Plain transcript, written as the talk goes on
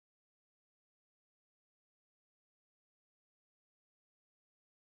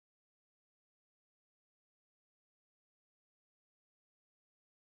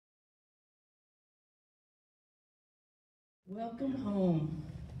Welcome home.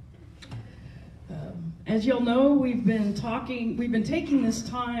 As y'all know, we've been taking this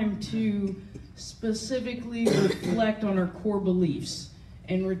time to specifically reflect on our core beliefs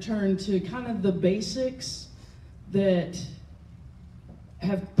and return to kind of the basics that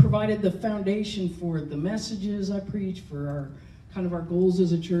have provided the foundation for the messages I preach, for our goals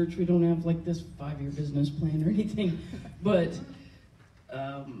as a church. We don't have like this 5-year business plan or anything, but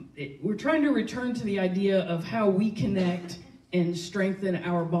we're trying to return to the idea of how we connect and strengthen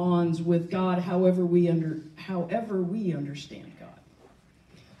our bonds with God however we understand God.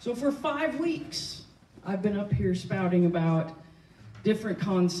 So for 5 weeks, I've been up here spouting about different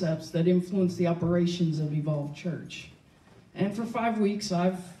concepts that influence the operations of Evolve Church. And for 5 weeks,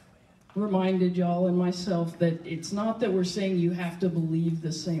 I've reminded y'all and myself that it's not that we're saying you have to believe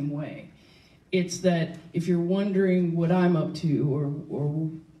the same way. It's that if you're wondering what I'm up to, or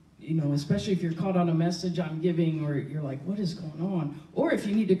especially if you're caught on a message I'm giving, or you're like, what is going on? Or if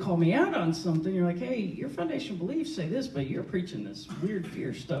you need to call me out on something, you're like, hey, your foundational beliefs say this, but you're preaching this weird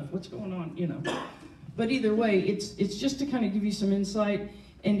fear stuff. What's going on? But either way, it's just to kind of give you some insight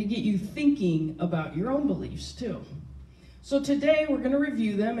and to get you thinking about your own beliefs too. So today we're going to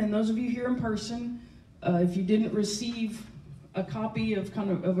review them, and those of you here in person, if you didn't receive a copy of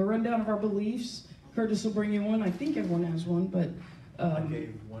a rundown of our beliefs, Curtis will bring you one. I think everyone has one, but I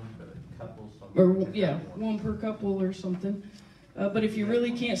gave one per couple. One per couple or something. But if you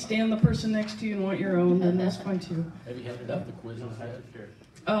really can't stand the person next to you and want your own, then that's fine too. Have you handed out the quizzes yet?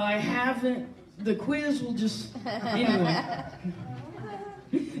 I haven't. The quiz will just anyway.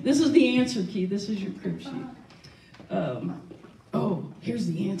 This is the answer key. This is your crib sheet. Here's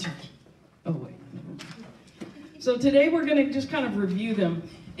the answer key. Oh wait. So today we're going to just kind of review them,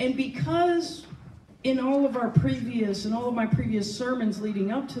 and because in all of my previous sermons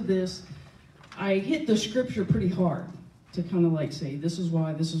leading up to this, I hit the scripture pretty hard to kind of like say, this is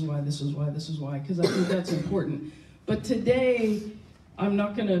why, this is why, this is why, this is why, because I think that's important. But today, I'm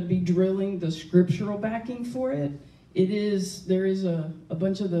not going to be drilling the scriptural backing for it. There is a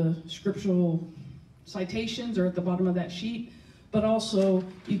bunch of the scriptural citations are at the bottom of that sheet, but also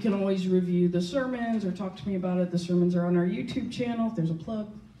you can always review the sermons or talk to me about it. The sermons are on our YouTube channel. If there's a plug,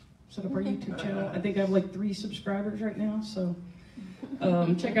 set up our YouTube channel. I think I have like 3 subscribers right now, so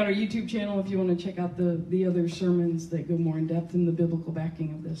check out our YouTube channel if you want to check out the other sermons that go more in depth in the biblical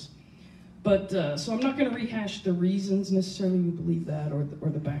backing of this. But so I'm not going to rehash the reasons necessarily we believe that or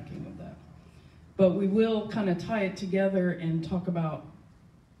the backing of that. But we will kind of tie it together and talk about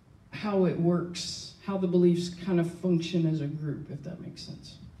how it works, how the beliefs kind of function as a group, if that makes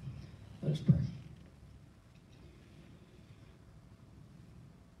sense. Let us pray.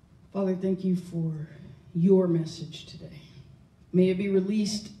 Father, thank you for your message today. May it be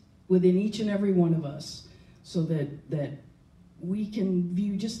released within each and every one of us so that we can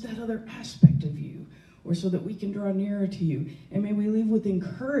view just that other aspect of you, or so that we can draw nearer to you. And may we leave with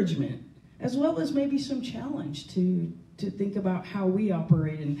encouragement, as well as maybe some challenge to think about how we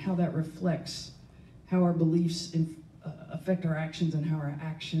operate and how that reflects how our beliefs affect our actions and how our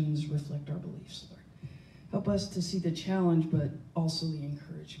actions reflect our beliefs, Lord. Help us to see the challenge, but also the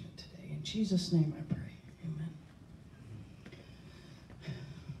encouragement today. In Jesus' name I pray. Amen.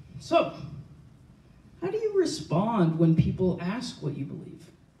 So, how do you respond when people ask what you believe?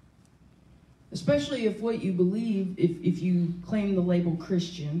 Especially if what you believe, if you claim the label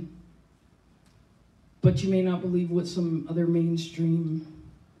Christian, but you may not believe what some other mainstream,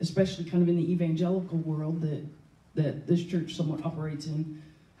 especially kind of in the evangelical world that this church somewhat operates in,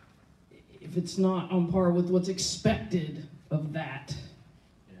 if it's not on par with what's expected of that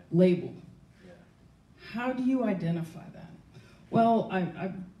label. How do you identify that? Well,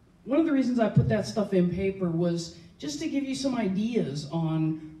 one of the reasons I put that stuff in paper was just to give you some ideas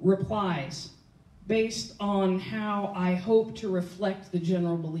on replies based on how I hope to reflect the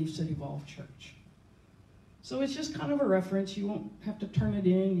general beliefs at Evolve Church. So it's just kind of a reference. You won't have to turn it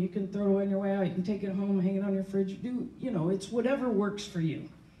in. You can throw it on your way out. You can take it home, hang it on your fridge. It's whatever works for you.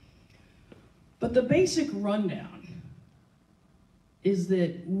 But the basic rundown is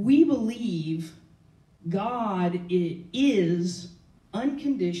that we believe God is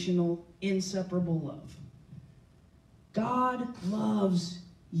unconditional, inseparable love. God loves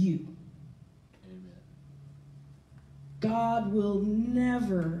you. Amen. God will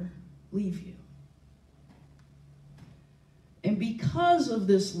never leave you. And because of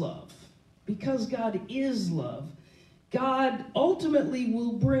this love, because God is love, God ultimately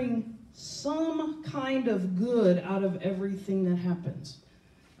will bring some kind of good out of everything that happens.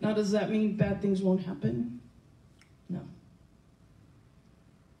 Now, does that mean bad things won't happen? No.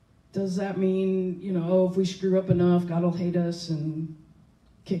 Does that mean, if we screw up enough, God will hate us and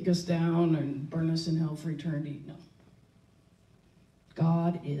kick us down and burn us in hell for eternity? No.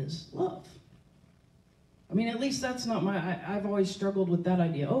 God is love. I mean, at least that's not I've always struggled with that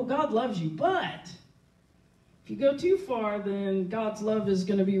idea. Oh, God loves you, but if you go too far, then God's love is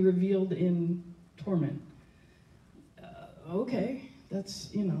going to be revealed in torment. Okay, that's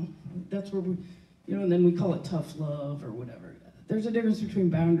where we, and then we call it tough love or whatever. There's a difference between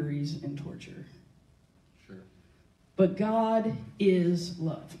boundaries and torture. Sure. But God is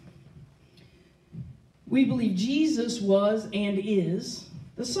love. We believe Jesus was and is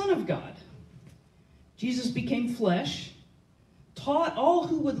the Son of God. Jesus became flesh, taught all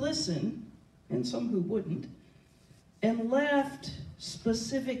who would listen, and some who wouldn't, and left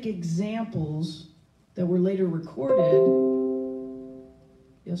specific examples that were later recorded.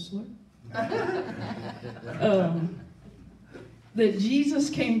 Yes, Lord? That Jesus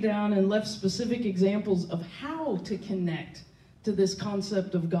came down and left specific examples of how to connect to this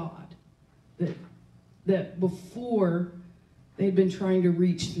concept of God that before they'd been trying to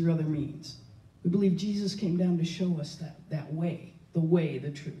reach through other means. We believe Jesus came down to show us that way, the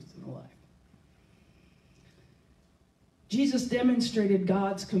truth, and the life. Jesus demonstrated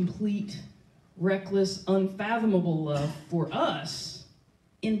God's complete, reckless, unfathomable love for us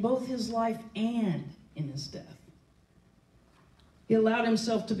in both his life and in his death. He allowed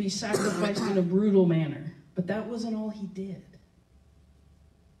himself to be sacrificed in a brutal manner, but that wasn't all he did.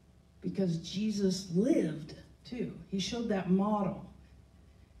 Because Jesus lived too. He showed that model.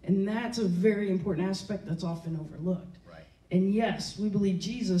 And that's a very important aspect that's often overlooked. Right. And yes, we believe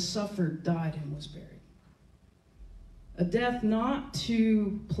Jesus suffered, died, and was buried. A death not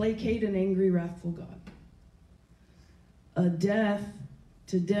to placate an angry, wrathful God. A death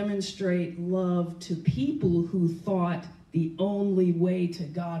to demonstrate love to people who thought the only way to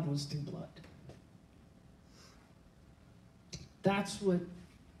God was through blood. That's what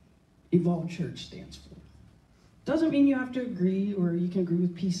Evolved Church stands for. Doesn't mean you have to agree, or you can agree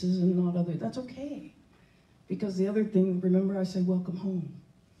with pieces and not other. That's okay. Because the other thing, remember I say welcome home.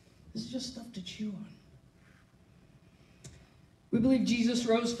 This is just stuff to chew on. We believe Jesus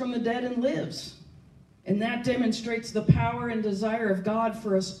rose from the dead and lives. And that demonstrates the power and desire of God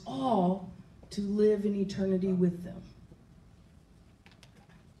for us all to live in eternity with them.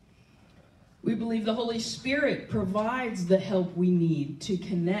 We believe the Holy Spirit provides the help we need to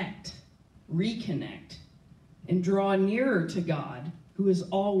connect, reconnect, and draw nearer to God, who is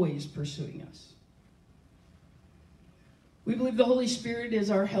always pursuing us. We believe the Holy Spirit is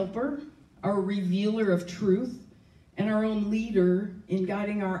our helper, our revealer of truth, and our own leader in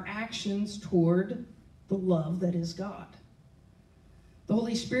guiding our actions toward the love that is God. The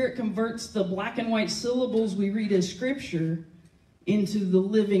Holy Spirit converts the black and white syllables we read as Scripture into the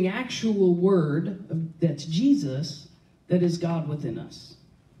living actual word that's Jesus, that is God within us.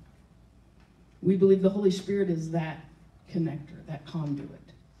 We believe the Holy Spirit is that connector, that conduit.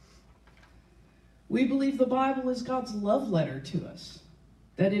 We believe the Bible is God's love letter to us,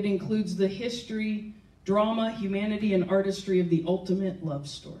 that it includes the history, drama, humanity, and artistry of the ultimate love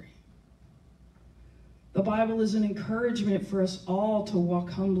story. The Bible is an encouragement for us all to walk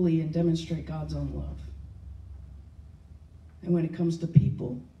humbly and demonstrate God's own love. And when it comes to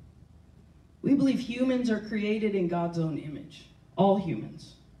people, we believe humans are created in God's own image. All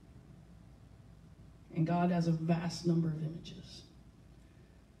humans. And God has a vast number of images.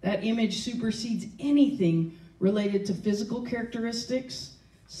 That image supersedes anything related to physical characteristics,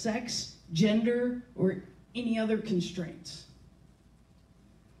 sex, gender, or any other constraints.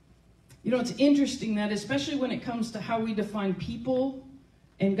 It's interesting that, especially when it comes to how we define people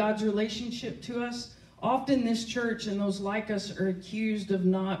and God's relationship to us, often this church and those like us are accused of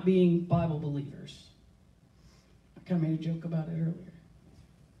not being Bible believers. I kind of made a joke about it earlier.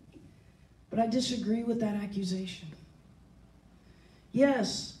 But I disagree with that accusation.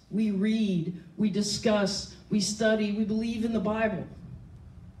 Yes, we read, we discuss, we study, we believe in the Bible.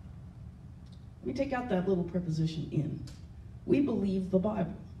 Let me take out that little preposition in. We believe the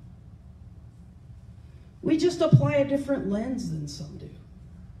Bible. We just apply a different lens than some do.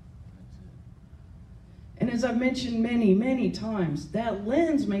 And as I've mentioned many, many times, that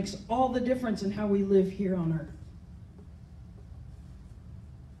lens makes all the difference in how we live here on earth.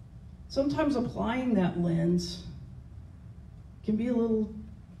 Sometimes applying that lens can be a little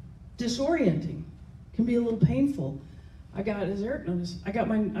disorienting, can be a little painful. As Eric noticed, I got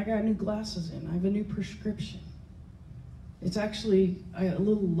new glasses in. I have a new prescription. It's actually a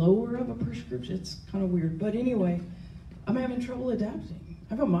little lower of a prescription. It's kind of weird. But anyway, I'm having trouble adapting.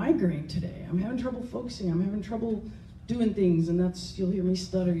 I have a migraine today. I'm having trouble focusing. I'm having trouble doing things, and you'll hear me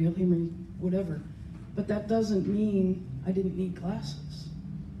stutter, you'll hear me whatever. But that doesn't mean I didn't need glasses.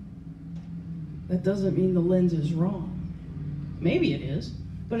 That doesn't mean the lens is wrong. Maybe it is,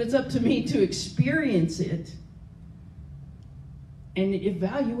 but it's up to me to experience it and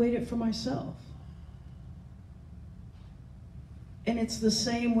evaluate it for myself. And it's the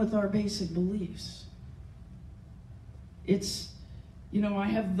same with our basic beliefs. It's, I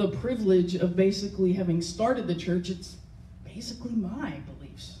have the privilege of basically having started the church. It's basically my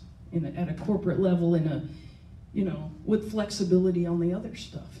beliefs at a corporate level, with flexibility on the other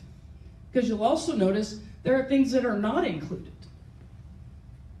stuff. Because you'll also notice there are things that are not included.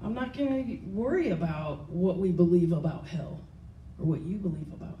 I'm not going to worry about what we believe about hell, or what you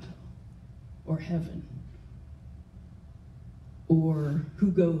believe about hell, or heaven, or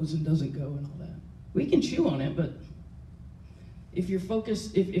who goes and doesn't go and all that. We can chew on it, but if you're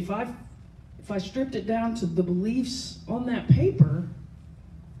focused, if I stripped it down to the beliefs on that paper,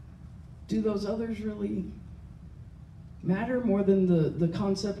 do those others really matter more than the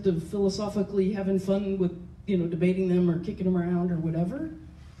concept of philosophically having fun with, debating them or kicking them around or whatever?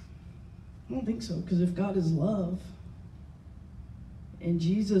 I don't think so, because if God is love, and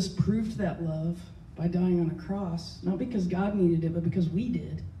Jesus proved that love by dying on a cross, not because God needed it, but because we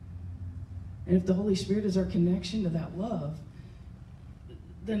did, and if the Holy Spirit is our connection to that love,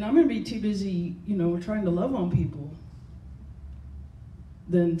 then I'm going to be too busy, trying to love on people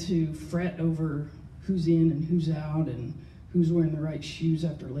than to fret over who's in and who's out and who's wearing the right shoes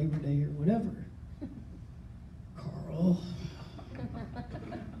after Labor Day or whatever. Carl.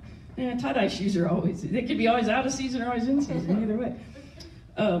 Yeah, tie-dye shoes are they can be always out of season or always in season, either way.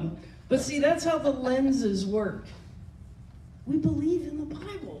 But see, that's how the lenses work. We believe in the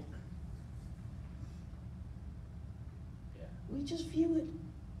Bible. Yeah. We just view it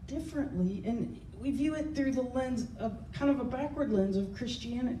differently, and we view it through the lens of kind of a backward lens of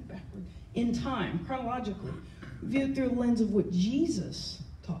Christianity, backward in time, chronologically. We view it through the lens of what Jesus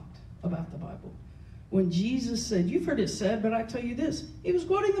taught about the Bible. When Jesus said, you've heard it said, but I tell you this, he was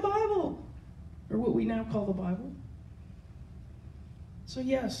quoting the Bible, or what we now call the Bible. So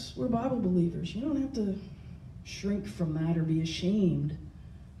yes, we're Bible believers. You don't have to shrink from that or be ashamed,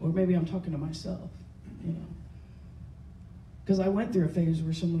 or maybe I'm talking to myself, Because I went through a phase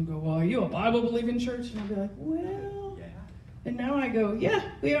where someone would go, well, are you a Bible-believing church? And I'd be like, well. Yeah. And now I go, yeah,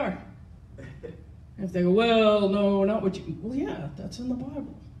 we are. And if they go, well, no, not what you... Well, yeah, that's in the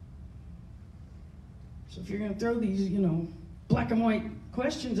Bible. So if you're going to throw these, black and white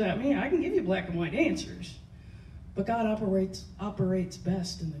questions at me, I can give you black and white answers. But God operates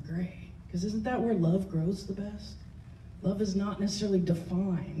best in the gray. Because isn't that where love grows the best? Love is not necessarily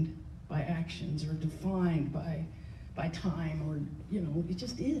defined by actions or defined by time, or, it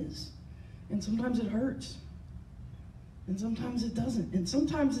just is. And sometimes it hurts. And sometimes it doesn't. And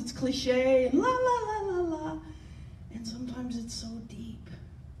sometimes it's cliche and la, la, la, la, la. And sometimes it's so deep,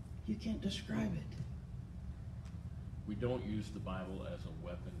 you can't describe it. We don't use the Bible as a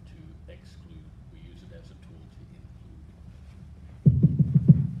weapon to exclude. We use it as a tool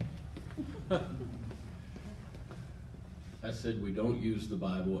to include. I said we don't use the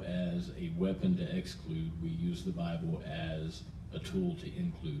Bible as a weapon to exclude. We use the Bible as a tool to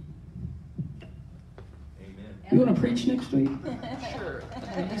include. Amen. You want to preach next week? Sure.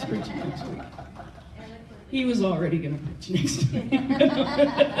 Yeah, he's preaching next week. He was already going to preach next week.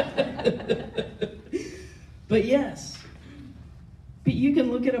 But yes. But you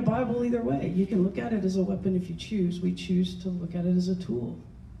can look at a Bible either way. You can look at it as a weapon if you choose. We choose to look at it as a tool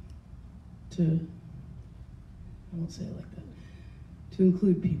to... I won't say it like that. To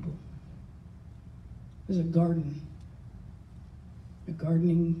include people. There's a gardening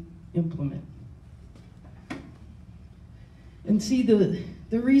implement. And see, the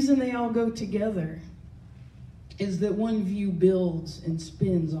reason they all go together is that one view builds and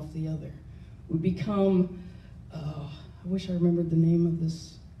spins off the other. We become, I wish I remembered the name of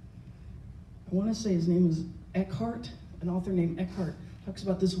this. I want to say his name is Eckhart, an author named Eckhart. Talks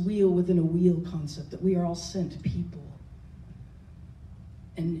about this wheel within a wheel concept, that we are all sent people.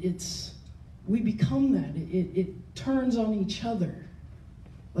 And we become that. It turns on each other.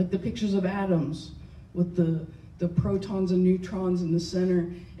 Like the pictures of atoms with the protons and neutrons in the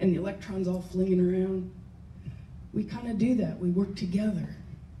center and the electrons all flinging around. We kind of do that. We work together.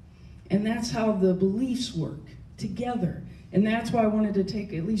 And that's how the beliefs work, together. And that's why I wanted to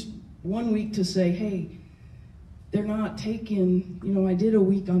take at least 1 week to say, hey, they're not taken, I did a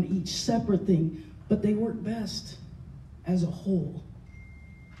week on each separate thing, but they work best as a whole.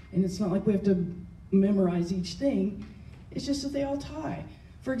 And it's not like we have to memorize each thing. It's just that they all tie.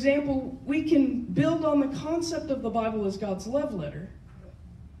 For example, we can build on the concept of the Bible as God's love letter,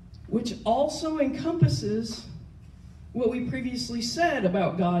 which also encompasses what we previously said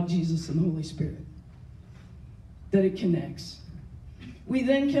about God, Jesus, and the Holy Spirit, that it connects. We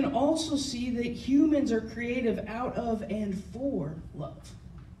then can also see that humans are creative out of and for love.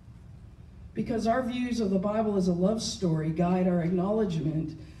 Because our views of the Bible as a love story guide our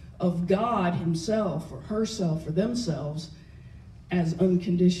acknowledgement of God himself or herself or themselves as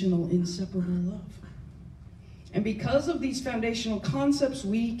unconditional, inseparable love. And because of these foundational concepts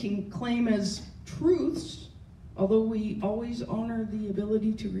we can claim as truths, although we always honor the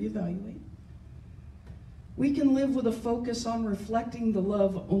ability to reevaluate, we can live with a focus on reflecting the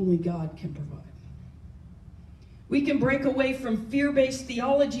love only God can provide. We can break away from fear-based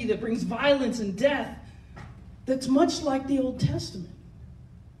theology that brings violence and death that's much like the Old Testament,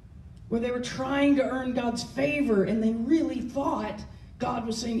 where they were trying to earn God's favor and they really thought God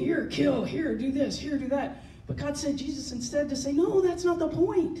was saying, here, kill, here, do this, here, do that. But God sent Jesus instead to say, no, that's not the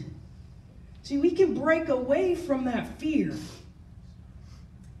point. See, we can break away from that fear.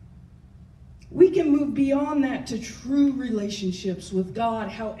 We can move beyond that to true relationships with God,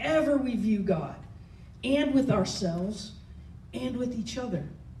 however we view God, and with ourselves, and with each other.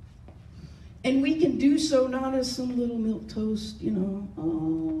 And we can do so not as some little milquetoast,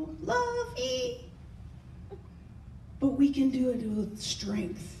 oh, lovey. But we can do it with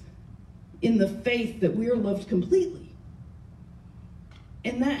strength in the faith that we are loved completely.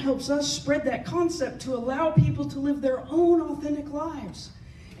 And that helps us spread that concept to allow people to live their own authentic lives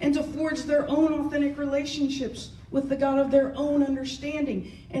and to forge their own authentic relationships with the God of their own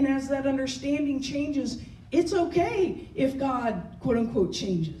understanding. And as that understanding changes, it's okay if God, quote unquote,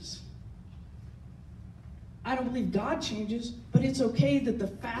 changes. I don't believe God changes, but it's okay that the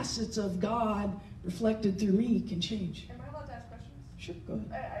facets of God reflected through me can change. Am I allowed to ask questions? Sure, go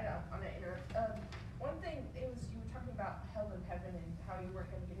ahead. I don't want to interrupt. One thing is you were talking about hell and heaven and how you weren't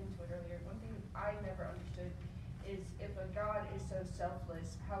going to get into it earlier. One thing I never understood is if a God is so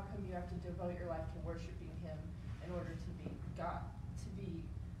selfless, how come you have to devote your life to worshiping him in order to be God, to be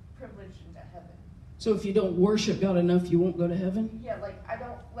privileged into heaven? So if you don't worship God enough, you won't go to heaven? Yeah,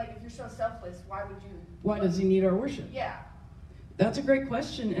 if you're so selfless, why would you? Why does he need our worship? Yeah. That's a great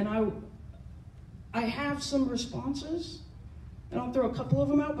question, and I have some responses, and I'll throw a couple of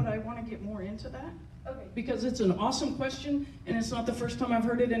them out, but I want to get more into that. Okay. Because it's an awesome question, and it's not the first time I've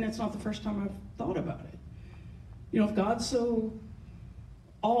heard it, and it's not the first time I've thought about it. If God's so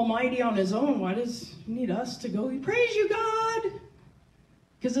almighty on his own, why does he need us to go, praise you, God?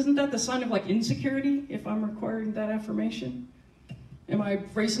 Because isn't that the sign of insecurity, if I'm requiring that affirmation? Am I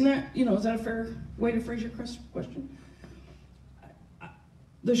phrasing that? Is that a fair way to phrase your question?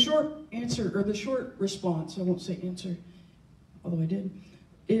 The short answer, or the short response, I won't say answer, although I did,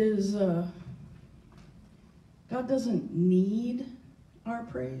 is God doesn't need our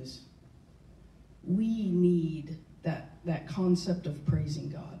praise. We need that concept of praising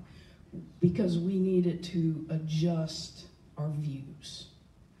God because we need it to adjust our views.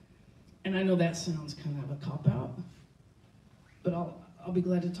 And I know that sounds kind of a cop-out, but I'll be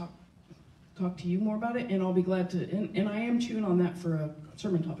glad to talk to you more about it, and I'll be glad to, and I am chewing on that for a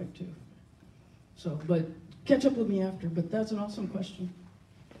sermon topic too. So, but catch up with me after, but that's an awesome question.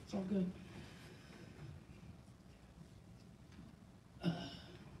 It's all good.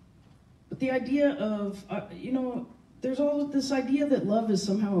 But the idea of, there's all this idea that love is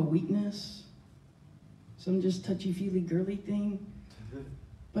somehow a weakness, some just touchy-feely girly thing,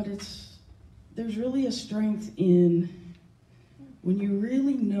 but there's really a strength in when you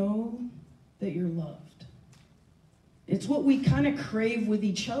really know that you're loved. It's what we kind of crave with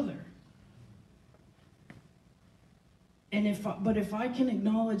each other. And if I can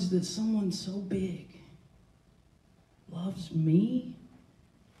acknowledge that someone so big loves me,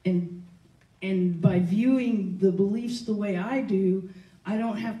 and by viewing the beliefs the way I do, I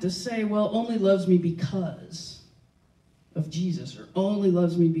don't have to say, well, only loves me because of Jesus, or only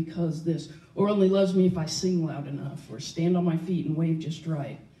loves me because this, or only loves me if I sing loud enough, or stand on my feet and wave just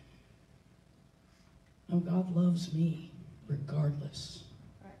right. No, God loves me regardless,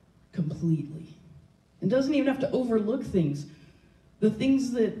 completely. And doesn't even have to overlook things. The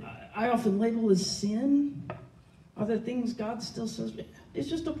things that I often label as sin are the things God still says, it's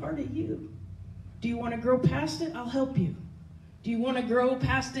just a part of you. Do you want to grow past it? I'll help you. Do you want to grow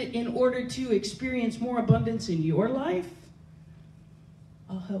past it in order to experience more abundance in your life?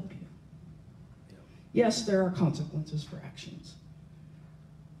 I'll help you. Yes, there are consequences for actions.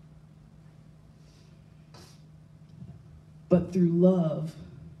 But through love,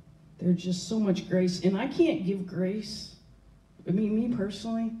 there's just so much grace. And I can't give grace I mean, me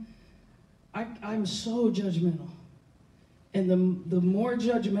personally, I'm so judgmental. And the more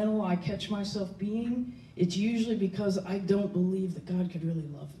judgmental I catch myself being, it's usually because I don't believe that God could really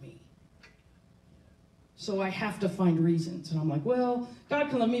love me. So I have to find reasons. And I'm like, well, God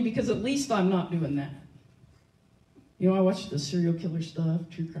can love me because at least I'm not doing that. You know, I watch the serial killer stuff,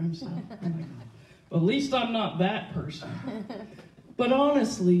 true crime stuff. I'm like, well, at least I'm not that person. But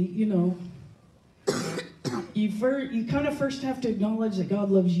honestly, you know, you kind of first have to acknowledge that God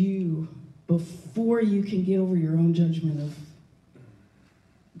loves you before you can get over your own judgment of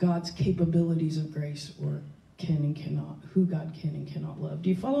God's capabilities of grace, or can and cannot, who God can and cannot love. Do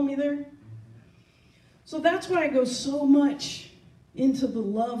you follow me there? So that's why I go so much into the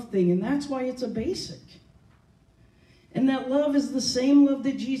love thing, and that's why it's a basic. And that love is the same love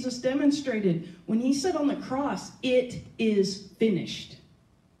that Jesus demonstrated when he said on the cross, "It is finished."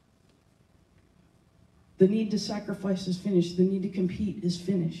 The need to sacrifice is finished. The need to compete is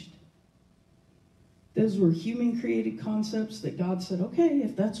finished. Those were human-created concepts that God said, okay,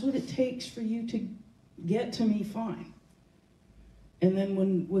 if that's what it takes for you to get to me, fine. And then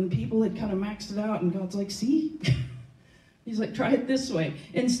when people had kind of maxed it out, and God's like, see? He's like, try it this way.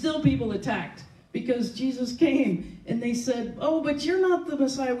 And still people attacked because Jesus came and they said, oh, but you're not the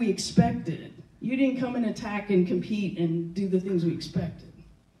Messiah we expected. You didn't come and attack and compete and do the things we expected.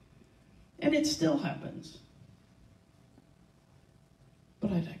 And it still happens.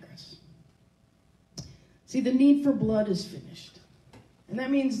 But I digress. See, the need for blood is finished. And that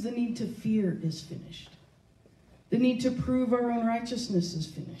means the need to fear is finished. The need to prove our own righteousness is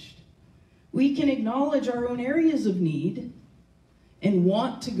finished. We can acknowledge our own areas of need and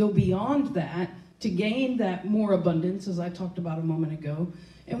want to go beyond that to gain that more abundance, as I talked about a moment ago.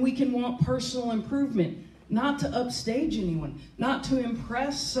 And we can want personal improvement, not to upstage anyone, not to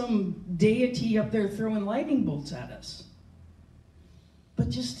impress some deity up there throwing lightning bolts at us, but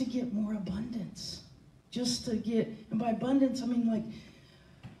just to get more abundance. Just to get, and by abundance, I mean like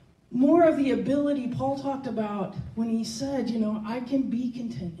more of the ability Paul talked about when he said, you know, I can be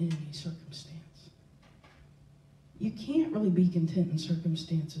content in any circumstance. You can't really be content in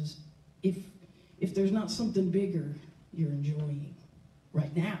circumstances if there's not something bigger you're enjoying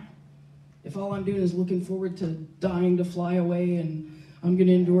right now. If all I'm doing is looking forward to dying to fly away and I'm going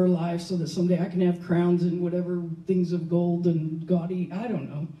to endure life so that someday I can have crowns and whatever things of gold and gaudy, I don't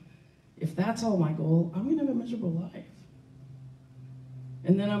know. If that's all my goal, I'm going to have a miserable life.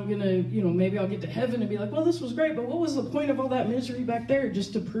 And then I'm going to, you know, maybe I'll get to heaven and be like, well, this was great, but what was the point of all that misery back there?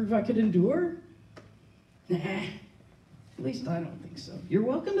 Just to prove I could endure? Nah, at least I don't think so. You're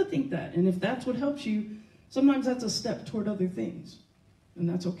welcome to think that. And if that's what helps you, sometimes that's a step toward other things. And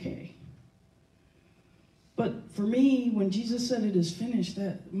that's okay. But for me, when Jesus said it is finished,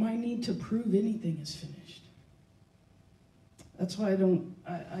 that my need to prove anything is finished. That's why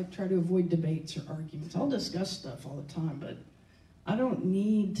I try to avoid debates or arguments. I'll discuss stuff all the time, but I don't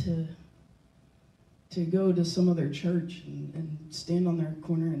need to go to some other church and stand on their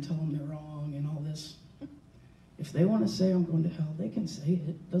corner and tell them they're wrong and all this. If they want to say I'm going to hell, they can say it.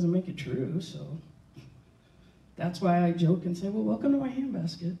 It doesn't make it true, so that's why I joke and say, well, welcome to my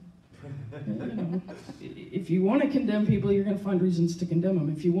handbasket. You know, if you want to condemn people, you're going to find reasons to condemn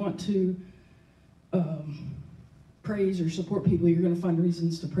them. If you want to praise or support people, you're going to find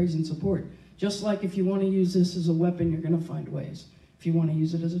reasons to praise and support. Just like if you want to use this as a weapon, you're going to find ways. If you want to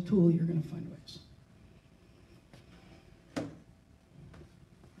use it as a tool, you're going to find ways.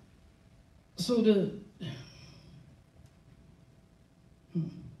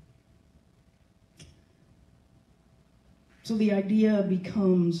 So the idea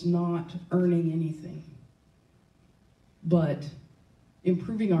becomes not earning anything, but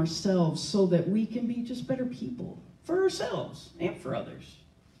improving ourselves so that we can be just better people for ourselves and for others.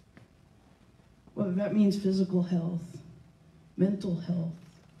 Whether that means physical health, mental health,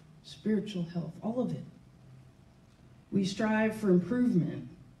 spiritual health, all of it. We strive for improvement.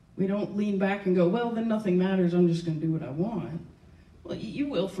 We don't lean back and go, well, then nothing matters, I'm just going to do what I want. Well, you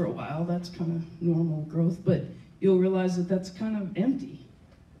will for a while, that's kind of normal growth, but you'll realize that that's kind of empty.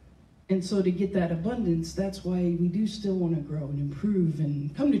 And so to get that abundance, that's why we do still want to grow and improve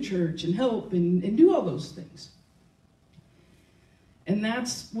and come to church and help and do all those things. And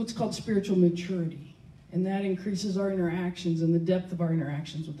that's what's called spiritual maturity. And that increases our interactions and the depth of our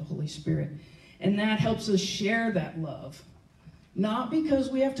interactions with the Holy Spirit. And that helps us share that love. Not because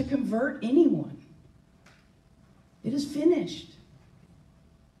we have to convert anyone. It is finished.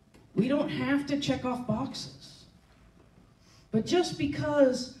 We don't have to check off boxes. But just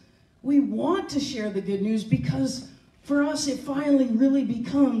because we want to share the good news, because for us it finally really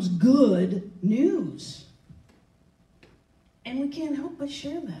becomes good news. And we can't help but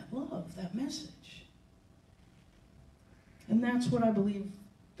share that love, that message. And that's what I believe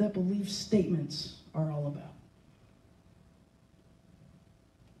that belief statements are all about.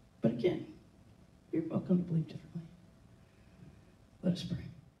 But again, you're welcome to believe differently. Let us pray.